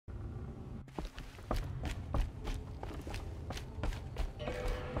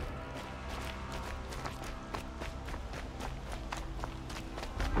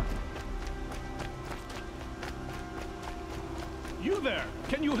there!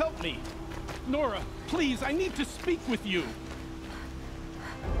 Can you help me? Nora, please, I need to speak with you.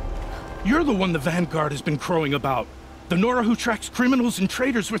 You're the one the Vanguard has been crowing about. The Nora who tracks criminals and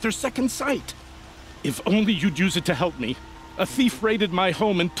traitors with her second sight. If only you'd use it to help me. A thief raided my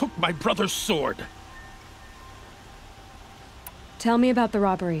home and took my brother's sword. Tell me about the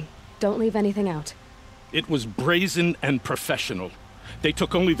robbery. Don't leave anything out. It was brazen and professional. They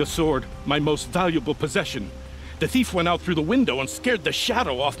took only the sword, my most valuable possession. The thief went out through the window and scared the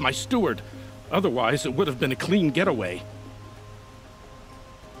shadow off my steward. Otherwise, it would have been a clean getaway.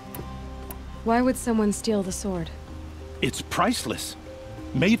 Why would someone steal the sword? It's priceless.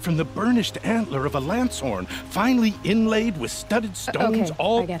 Made from the burnished antler of a lancehorn, finely inlaid with studded stones,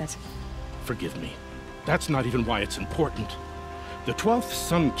 okay, I get it. Forgive me. That's not even why it's important. The 12th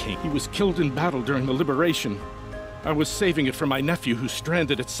Sun King, he was killed in battle during the Liberation. I was saving it for my nephew who's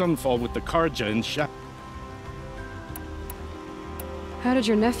stranded at Sunfall with the Karja in How did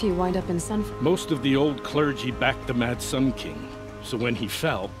your nephew wind up in Sunfall? Most of the old clergy backed the Mad Sun King, so when he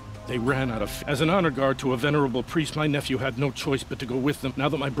fell, they ran out of... As an honor guard to a venerable priest, my nephew had no choice but to go with them. Now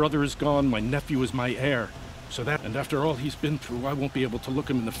that my brother is gone, my nephew is my heir. So that, and after all he's been through, I won't be able to look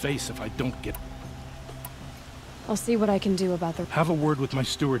him in the face if I don't get... I'll see what I can do about the... Have a word with my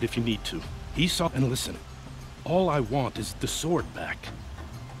steward if you need to. He saw... And listen, all I want is the sword back.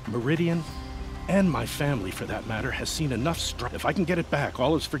 Meridian, and my family for that matter, has seen enough strife. If I can get it back,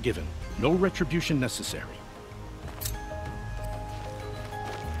 all is forgiven. No retribution necessary.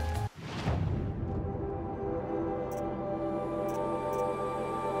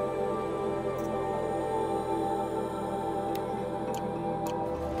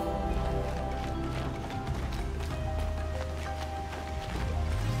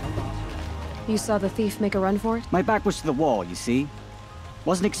 You saw the thief make a run for it? My back was to the wall, you see?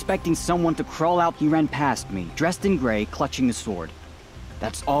 Wasn't expecting someone to crawl out. He ran past me, dressed in gray, clutching the sword.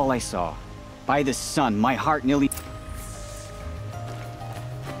 That's all I saw. By the sun, my heart nearly...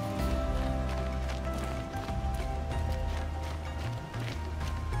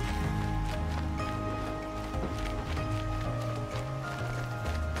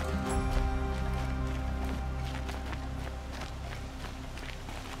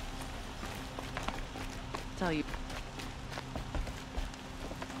 Tell you.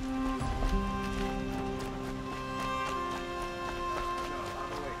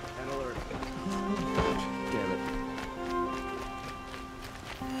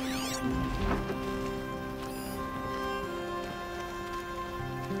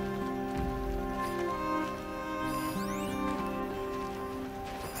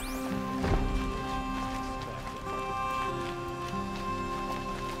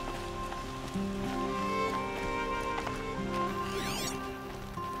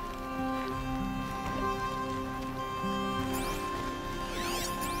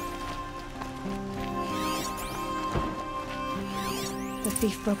 The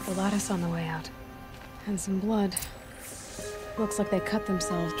thief broke the lattice on the way out. And some blood. Looks like they cut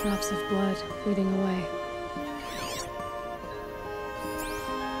themselves. Drops of blood bleeding away.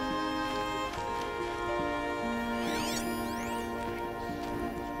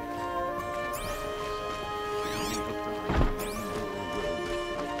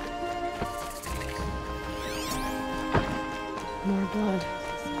 More blood.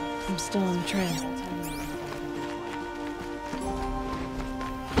 I'm still on the trail.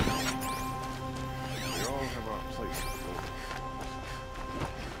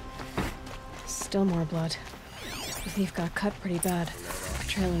 Still more blood. The thief got cut pretty bad. The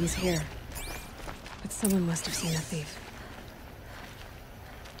trail ends here. But someone must have seen the thief.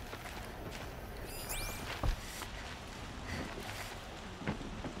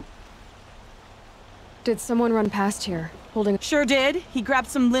 Did someone run past here, holding... Sure did. He grabbed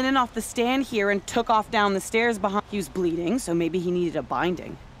some linen off the stand here and took off down the stairs behind... He was bleeding, so maybe he needed a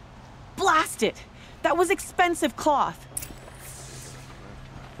binding. Blast it! That was expensive cloth.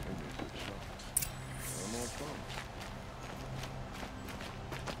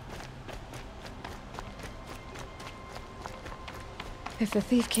 If the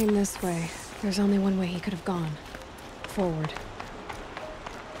thief came this way, there's only one way he could have gone. Forward.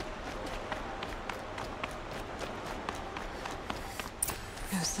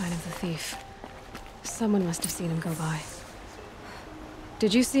 No sign of the thief. Someone must have seen him go by.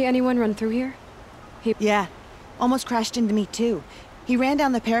 Did you see anyone run through here? Yeah. Almost crashed into me, too. He ran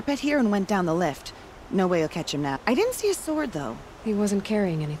down the parapet here and went down the lift. No way you'll catch him now. I didn't see a sword, though. He wasn't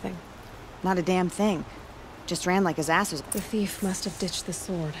carrying anything. Not a damn thing. Just ran like his ass was... The thief must have ditched the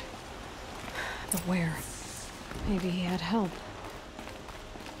sword. But where? Maybe he had help.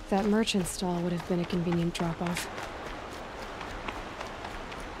 That merchant stall would have been a convenient drop-off.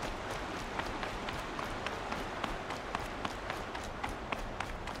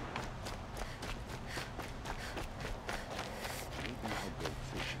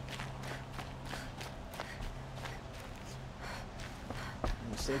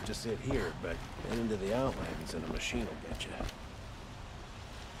 It's safe to sit here, but get into the outlands and a machine will get you.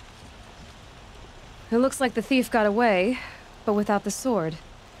 It looks like the thief got away, but without the sword.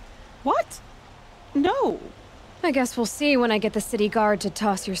 What? No. I guess we'll see when I get the city guard to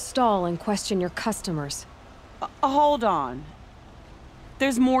toss your stall and question your customers. Hold on.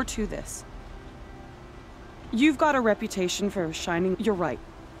 There's more to this. You've got a reputation for shining. You're right.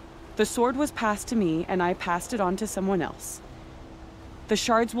 The sword was passed to me, and I passed it on to someone else. The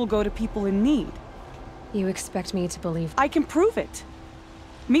shards will go to people in need. You expect me to believe? I can prove it.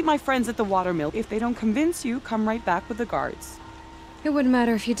 Meet my friends at the watermill. If they don't convince you, come right back with the guards. It wouldn't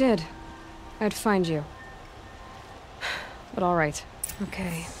matter if you did. I'd find you. But all right.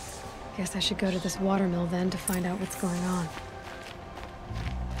 Okay. Guess I should go to this watermill then to find out what's going on.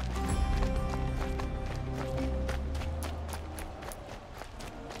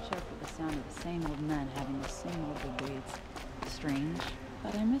 Shocked at the sound of the same old men having the same old debates. Strange,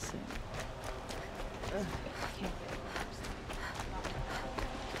 but I miss it. Ugh, can't.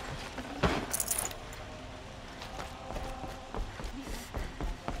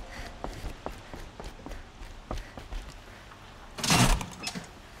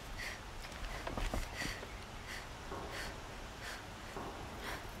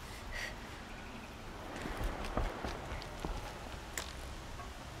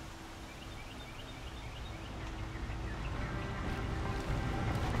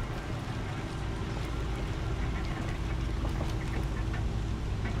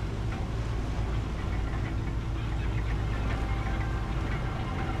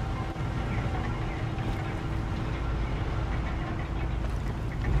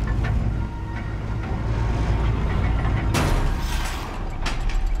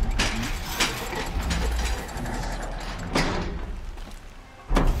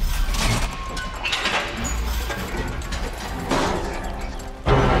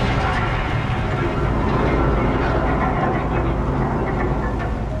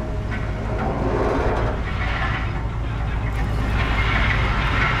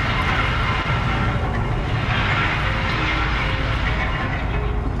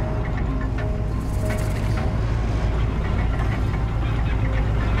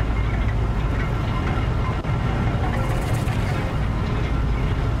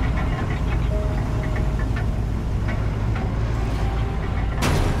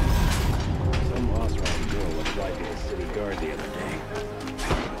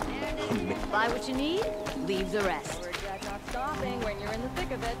 Buy what you need, leave the rest. We're just not stopping when you're in the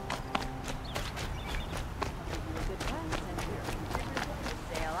thick of it.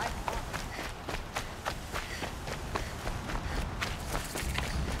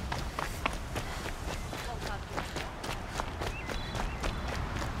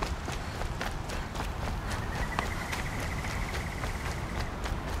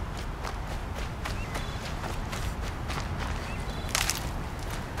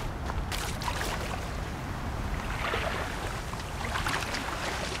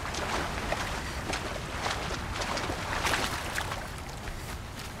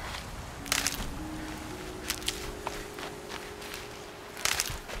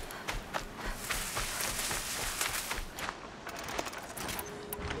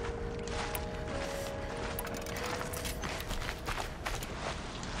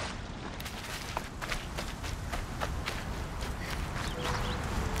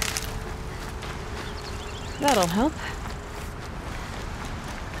 That'll help.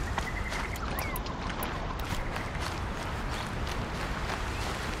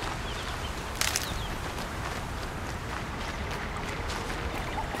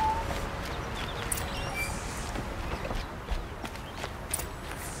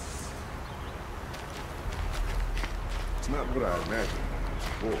 It's not what I imagined.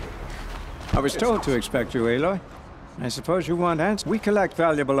 I was told to expect you, Aloy. I suppose you want answers. We collect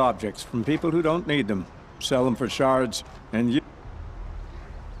valuable objects from people who don't need them. Sell them for shards, and you...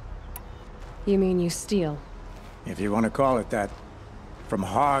 You mean you steal? If you want to call it that. From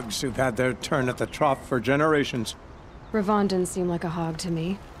hogs who've had their turn at the trough for generations. Ravon didn't seem like a hog to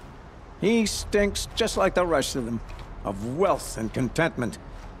me. He stinks just like the rest of them. Of wealth and contentment.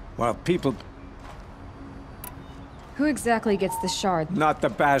 While people... Who exactly gets the shard? Not the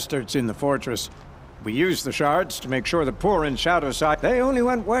bastards in the fortress. We used the shards to make sure the poor in Shadowside... They only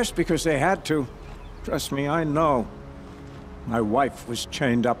went west because they had to. Trust me, I know. My wife was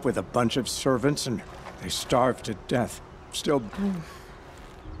chained up with a bunch of servants and they starved to death. Still...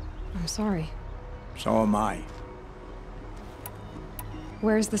 I'm sorry. So am I.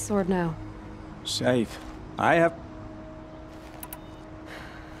 Where's the sword now? Safe. I have...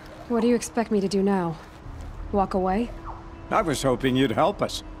 What do you expect me to do now? Walk away? I was hoping you'd help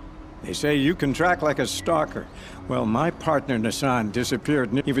us. They say you can track like a stalker. Well, my partner, Nassan,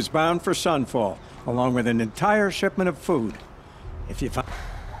 disappeared. He was bound for Sunfall, along with an entire shipment of food. If you find...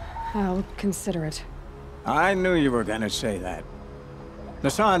 I'll consider it. I knew you were gonna say that.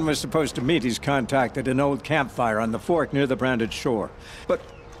 Nassan was supposed to meet his contact at an old campfire on the fork near the branded shore. But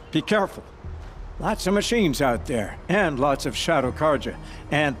be careful. Lots of machines out there, and lots of Shadow Karja,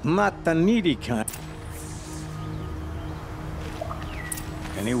 and not the needy kind.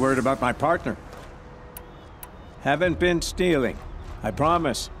 Any word about my partner? Haven't been stealing. I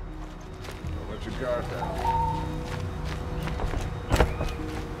promise. Don't let your guard down.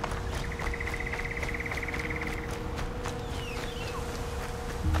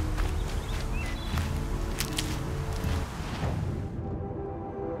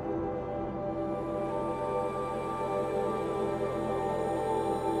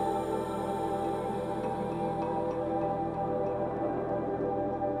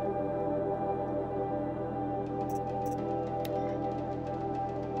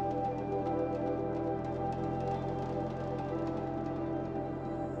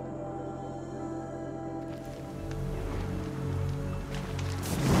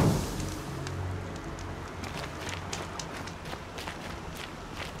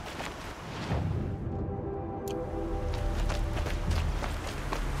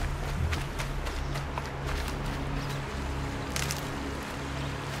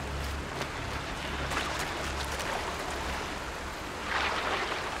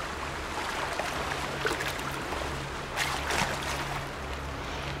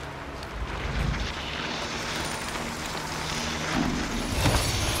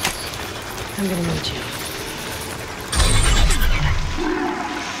 I'm gonna need you.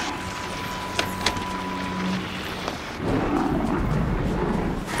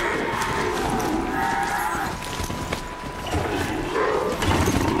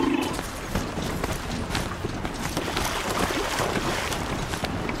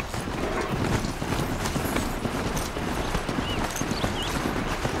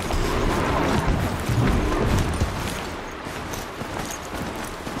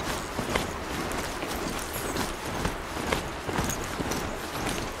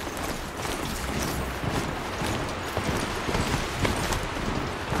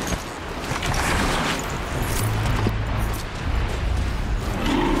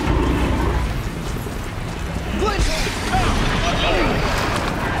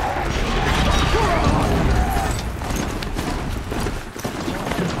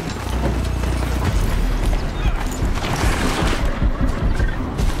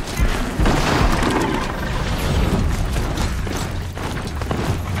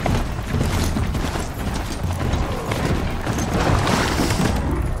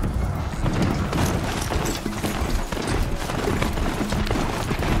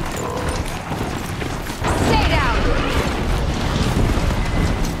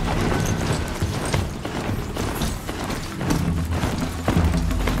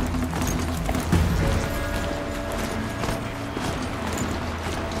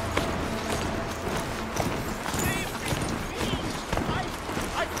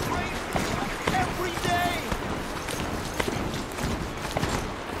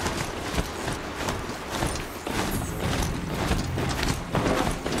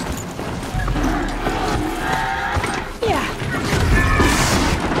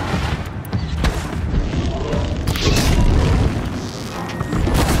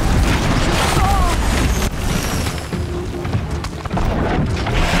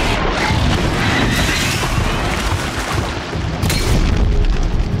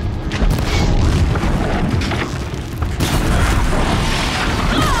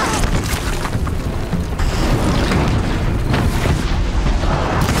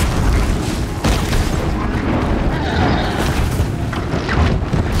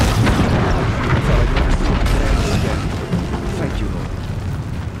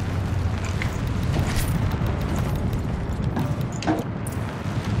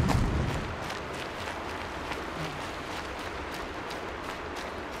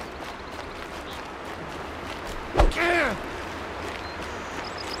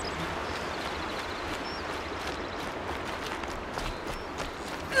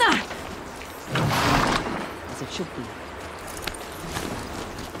 It should be.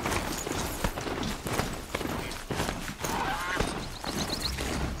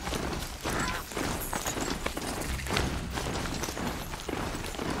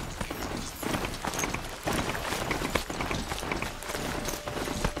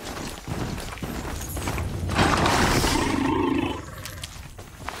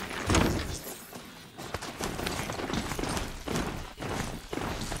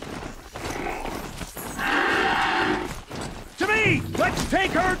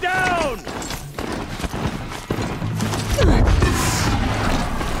 Take her down!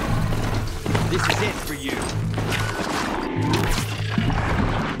 This is it for you.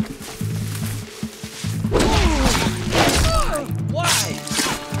 Why?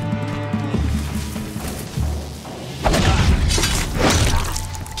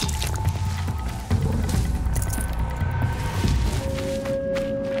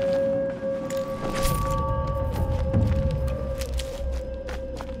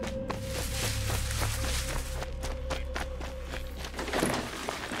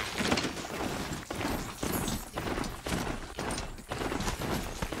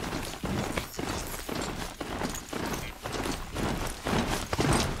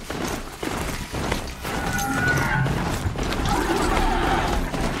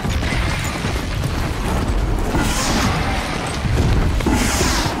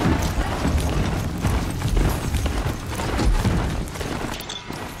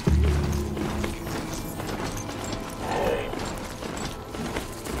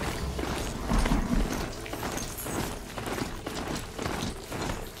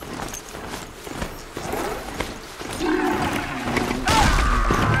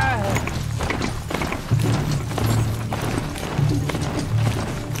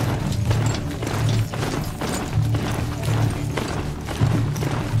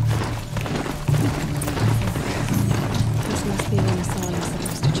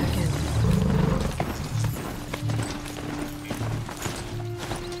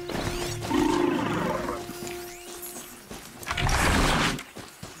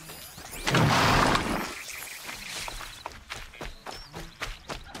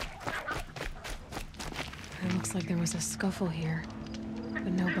 Like there was a scuffle here,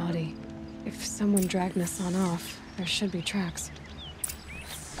 but no body. If someone dragged Nassan off, there should be tracks.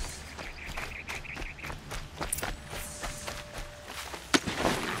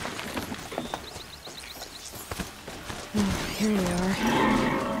 Oh, here we are.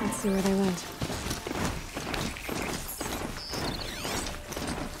 Let's see where they went.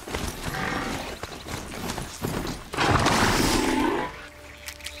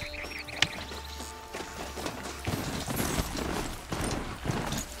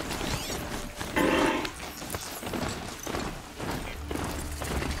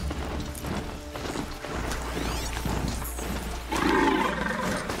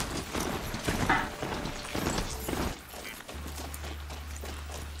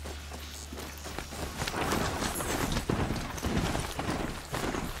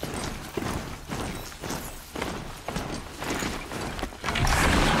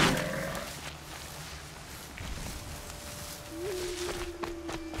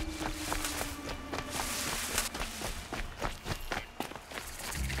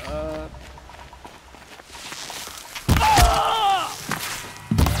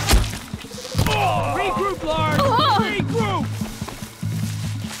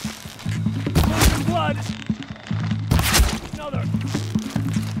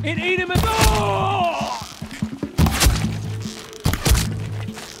 It ate him and oh!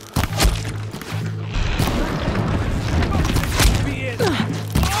 Be it.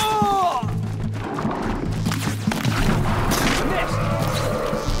 Oh!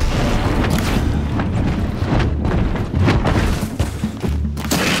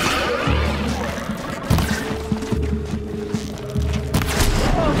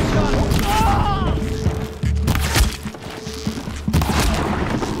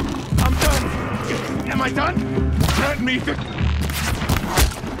 Am I done? Let me th-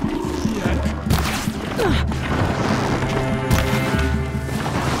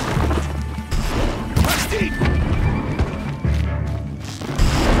 Rusty!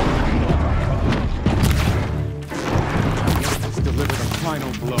 Let's deliver the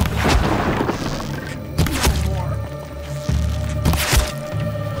final blow.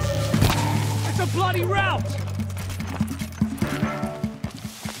 It's a bloody rout!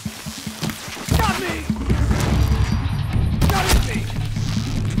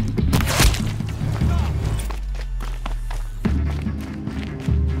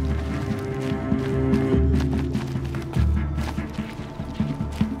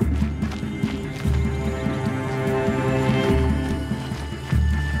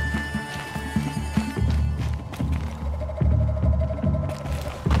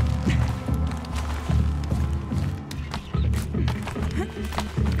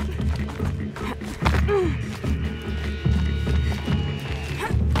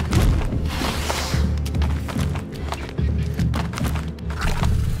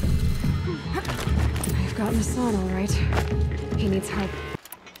 I've got Nassan all right. He needs help.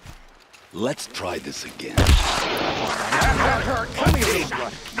 Let's try this again. That hurt. Only a little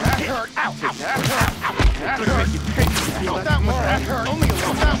blood. That hurt. Ow. That hurt. That hurt. Felt that one. That hurt. Only a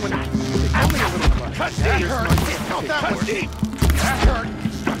little. That one. Only a little blood. That hurt. Felt that one. That hurt.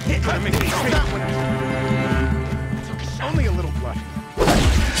 Gotta make me feel that one. Only a little blood.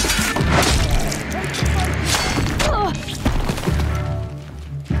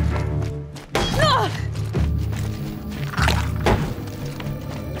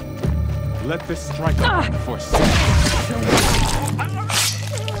 Let this strike for not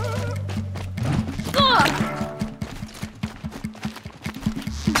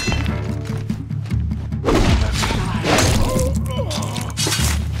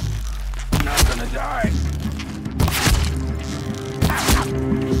gonna die.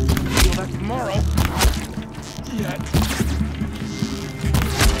 Feel that tomorrow. Yet.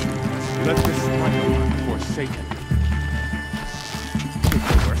 Let this strike forsaken.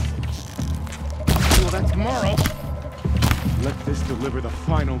 That tomorrow. Let this deliver the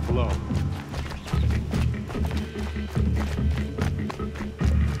final blow.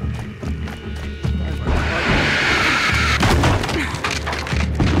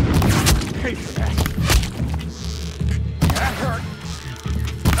 Pay for that. That hurt.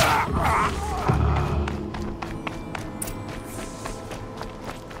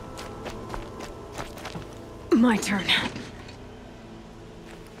 My turn.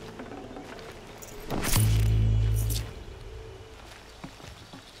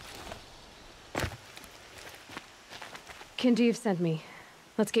 Kindeev sent me.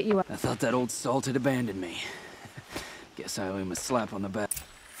 Let's get you up. I thought that old salt had abandoned me. Guess I owe him a slap on the back.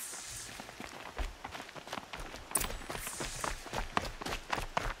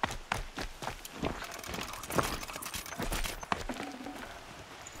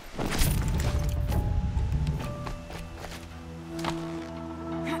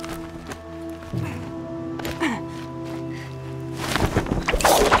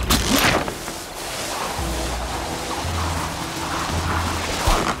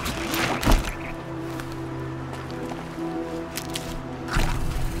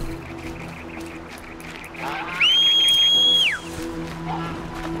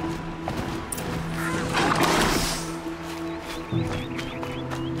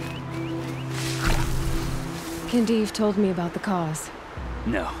 Kindeev told me about the cause.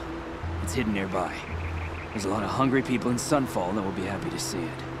 No. It's hidden nearby. There's a lot of hungry people in Sunfall that will be happy to see it.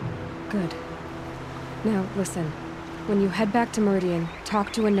 Good. Now, listen. When you head back to Meridian,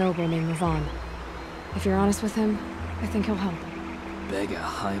 talk to a noble named Ravon. If you're honest with him, I think he'll help. Beg a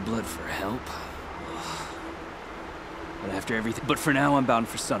high blood for help? But after everything... But for now, I'm bound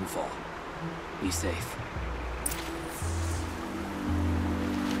for Sunfall. Be safe.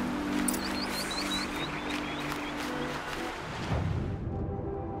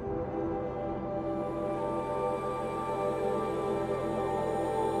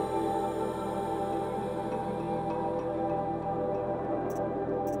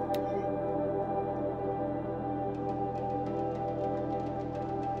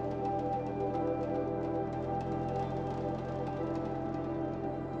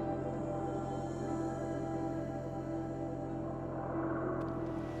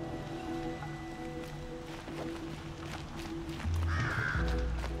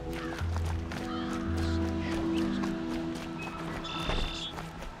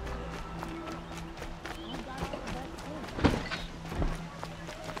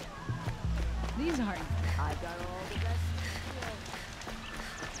 These aren't. I've got all the best.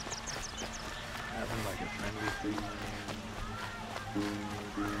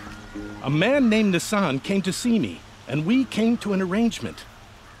 A man named Nissan came to see me, and we came to an arrangement.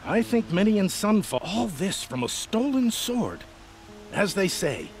 I think many in Sunfall, all this from a stolen sword. As they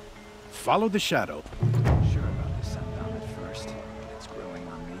say, follow the shadow. Sure about this sundown at first. It's growing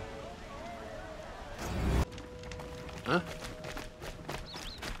on me. Huh?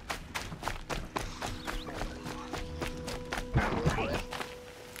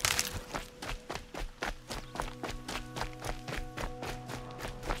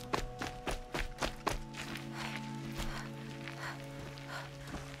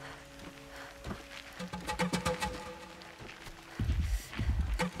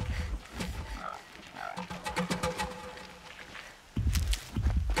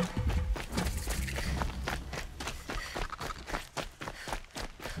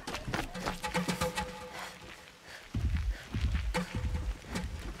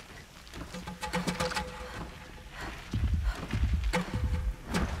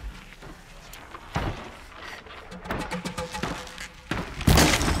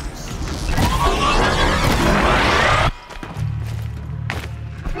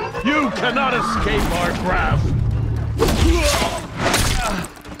 cannot escape our grasp!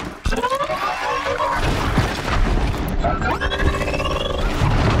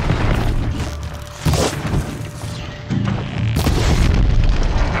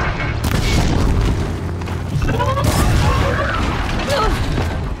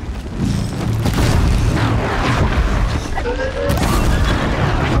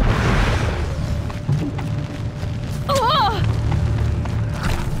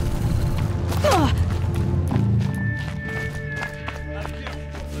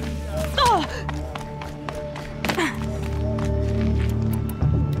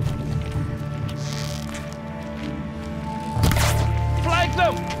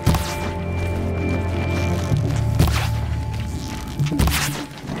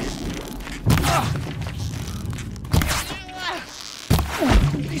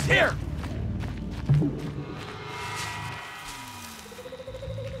 He's here!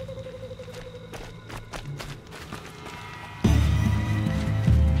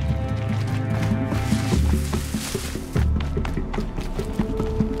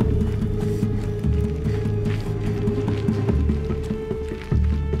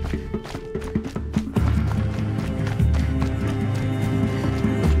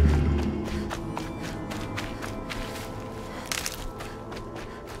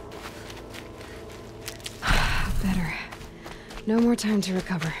 No more time to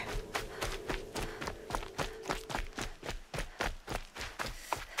recover.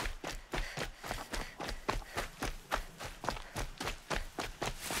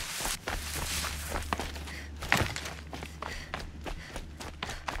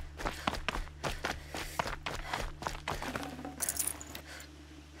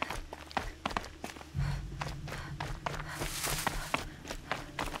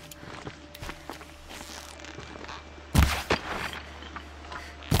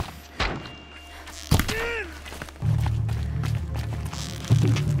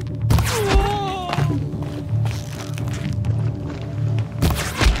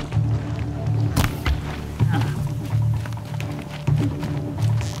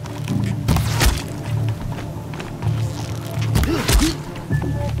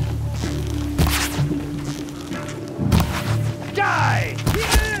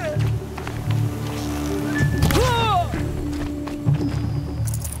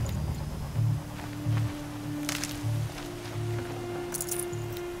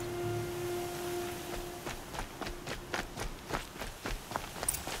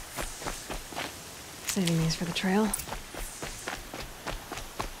 Saving these for the trail.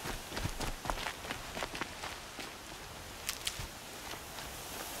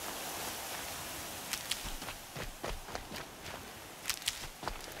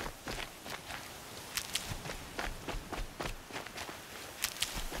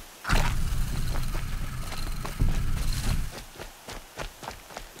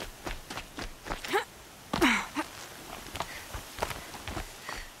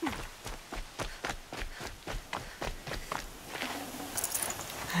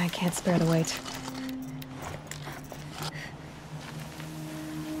 I can't spare the weight.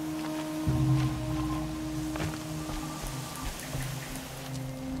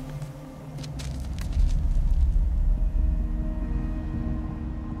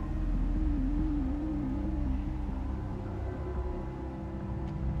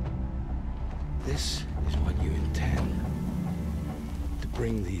 This is what you intend. To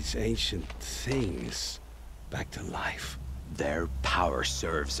bring these ancient things back to life. Their power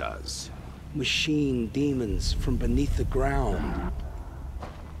serves us. Machine demons from beneath the ground.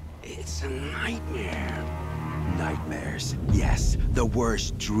 It's a nightmare. Nightmares, yes. The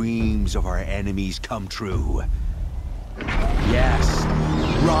worst dreams of our enemies come true. Yes,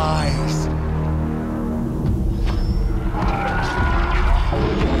 rise!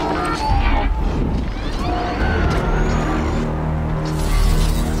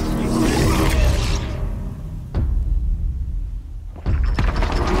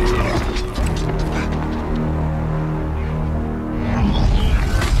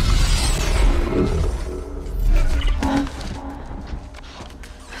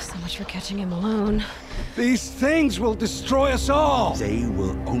 Catching him alone. These things will destroy us all! They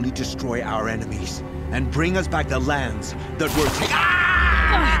will only destroy our enemies and bring us back the lands that were taken.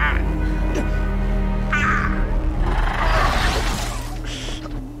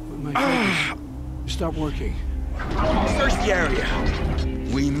 My focus. Stop working. Search the area.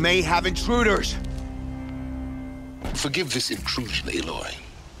 We may have intruders. Forgive this intrusion, Aloy.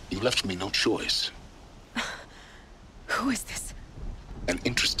 You left me no choice. Who is this? An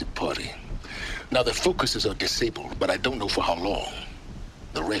interested party. Now their focuses are disabled, but I don't know for how long.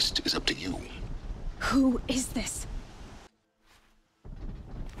 The rest is up to you. Who is this?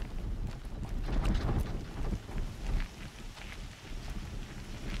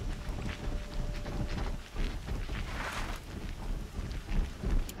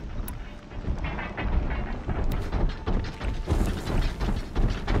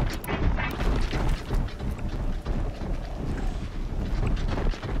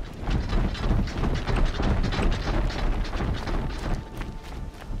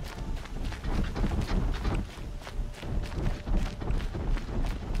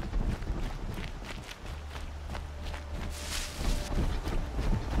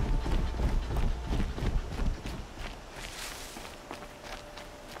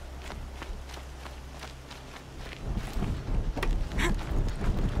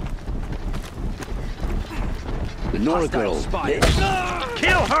 Nora girl.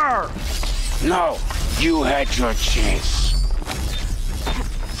 Kill her! No, you had your chance.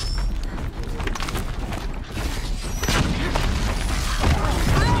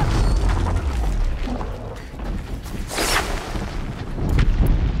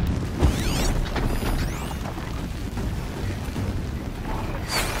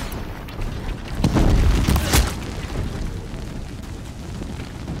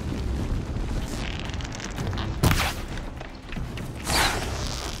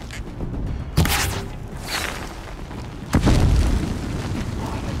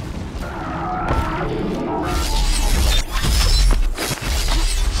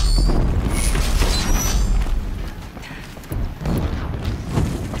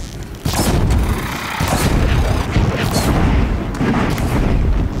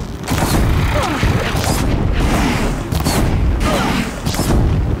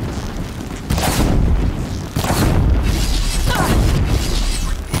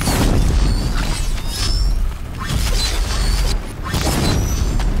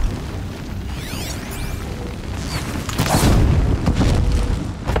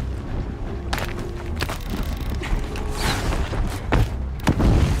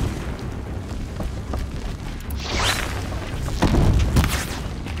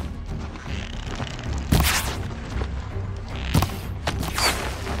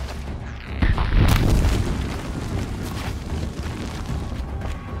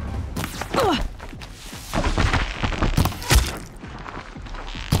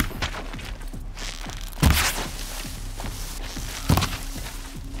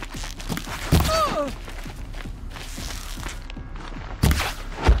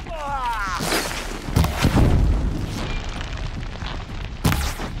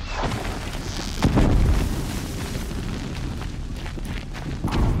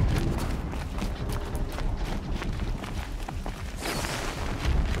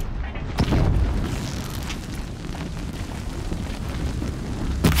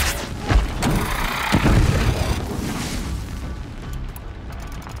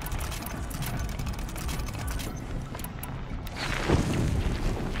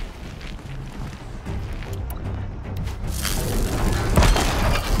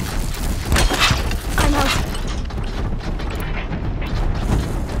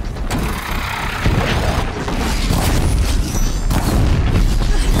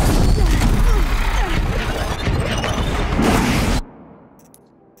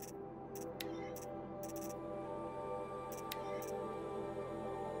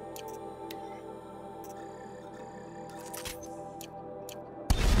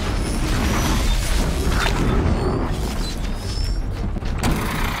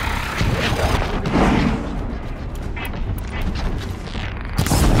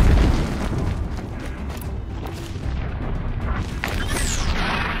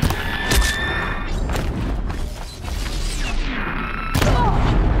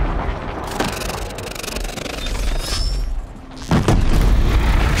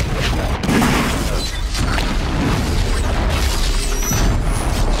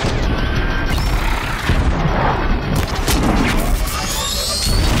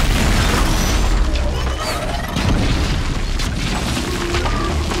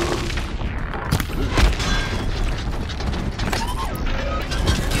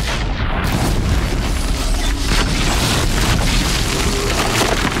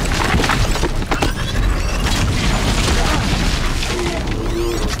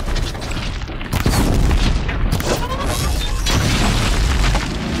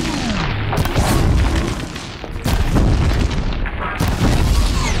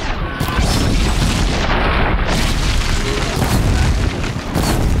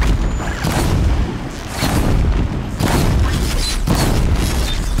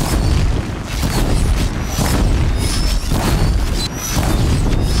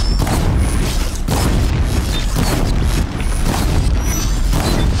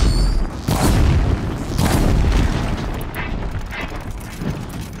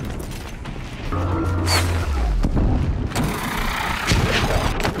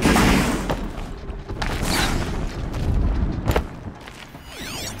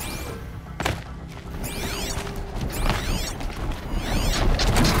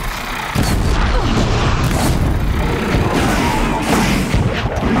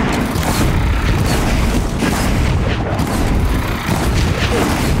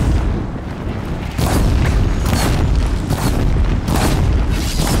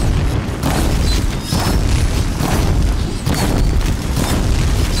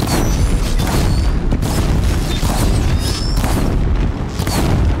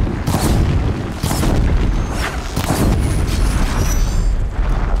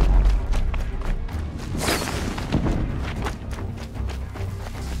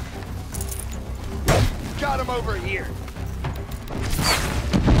 got him over here.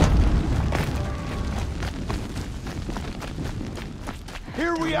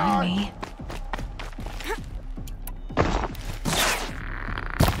 Here we are. Me.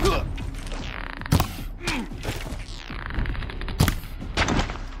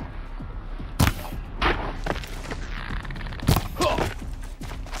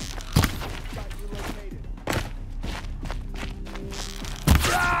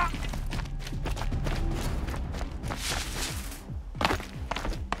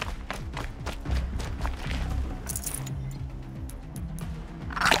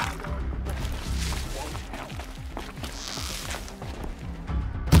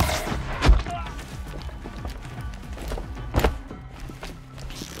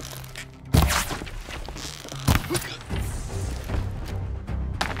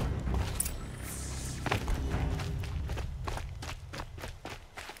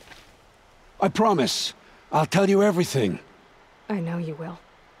 I promise. I'll tell you everything. I know you will.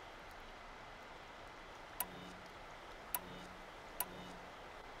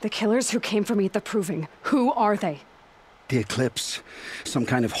 The killers who came for me at the Proving, who are they? The Eclipse. Some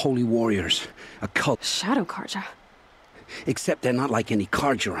kind of holy warriors. A cult. Shadow Karja. Except they're not like any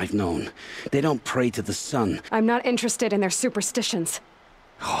Karja I've known. They don't pray to the sun. I'm not interested in their superstitions.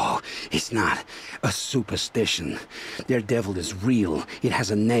 Oh, it's not a superstition. Their devil is real. It has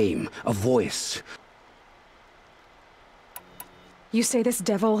a name, a voice. You say this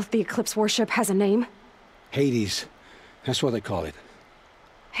devil the Eclipse worship has a name? Hades. That's what they call it.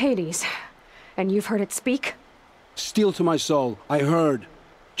 Hades. And you've heard it speak? Steel to my soul, I heard.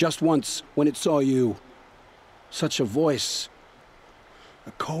 Just once, when it saw you. Such a voice.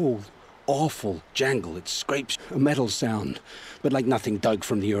 A cold, awful jangle. It scrapes a metal sound, but like nothing dug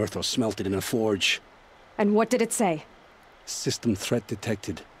from the earth or smelted in a forge. And what did it say? System threat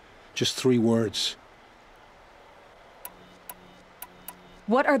detected. Just 3 words.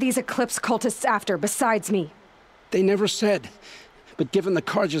 What are these Eclipse cultists after, besides me? They never said. But given the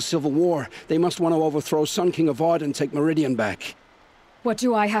Karja civil war, they must want to overthrow Sun King of Odd and take Meridian back. What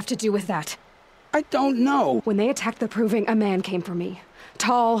do I have to do with that? I don't know. When they attacked the Proving, a man came for me.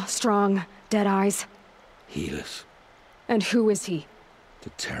 Tall, strong, dead eyes. Helis. And who is he? The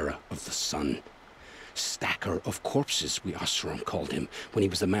terror of the sun. Stacker of corpses, we Oseram called him, when he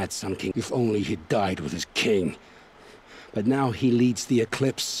was the Mad Sun King. If only he'd died with his king. But now he leads the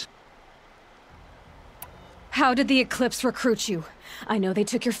Eclipse. How did the Eclipse recruit you? I know they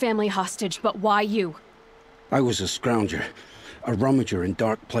took your family hostage, but why you? I was a scrounger. A rummager in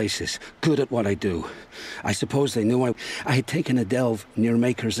dark places, good at what I do. I suppose they knew I had taken a delve near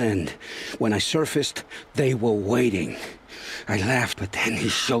Maker's End. When I surfaced, they were waiting. I laughed, but then he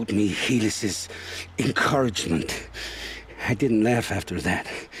showed me Helis's encouragement. I didn't laugh after that.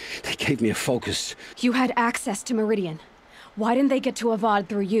 They gave me a focus. You had access to Meridian. Why didn't they get to Avad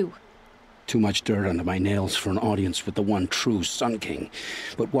through you? Too much dirt under my nails for an audience with the one true Sun King.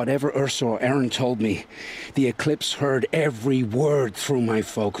 But whatever Ursa or Aaron told me, the Eclipse heard every word through my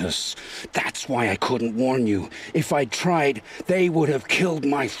focus. That's why I couldn't warn you. If I'd tried, they would have killed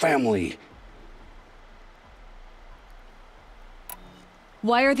my family.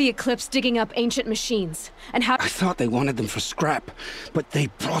 Why are the Eclipse digging up ancient machines? And how— I thought they wanted them for scrap, but they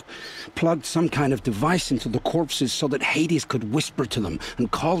plugged some kind of device into the corpses so that Hades could whisper to them and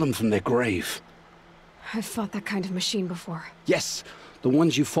call them from their grave. I've fought that kind of machine before. Yes, the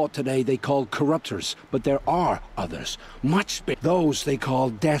ones you fought today they called corruptors, but there are others, much bigger. Those they call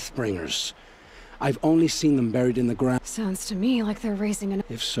Deathbringers. I've only seen them buried in the ground. Sounds to me like they're raising an—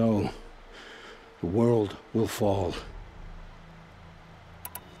 If so, the world will fall.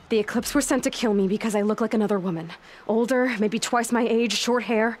 The Eclipse were sent to kill me because I look like another woman. Older, maybe twice my age, short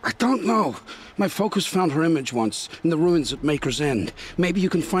hair. I don't know. My focus found her image once, in the ruins at Maker's End. Maybe you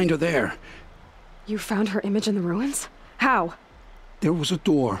can find her there. You found her image in the ruins? How? There was a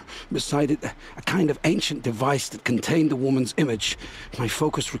door. Beside it, a kind of ancient device that contained the woman's image. My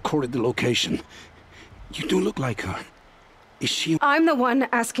focus recorded the location. You do look like her. Is she— I'm the one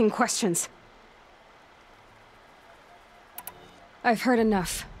asking questions. I've heard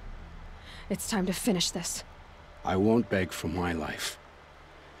enough. It's time to finish this. I won't beg for my life.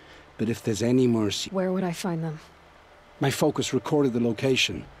 But if there's any mercy— Where would I find them? My focus recorded the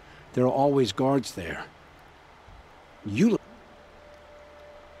location. There are always guards there. You—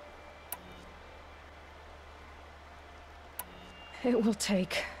 It will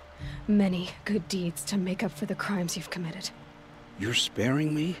take many good deeds to make up for the crimes you've committed. You're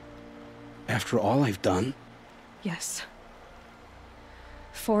sparing me? After all I've done? Yes.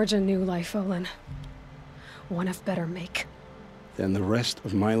 Forge a new life, Olin. One of better make. then the rest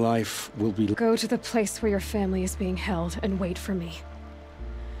of my life will be... Go to the place where your family is being held and wait for me.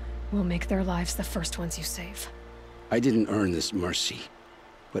 We'll make their lives the first ones you save. I didn't earn this mercy,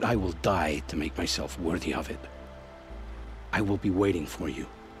 but I will die to make myself worthy of it. I will be waiting for you.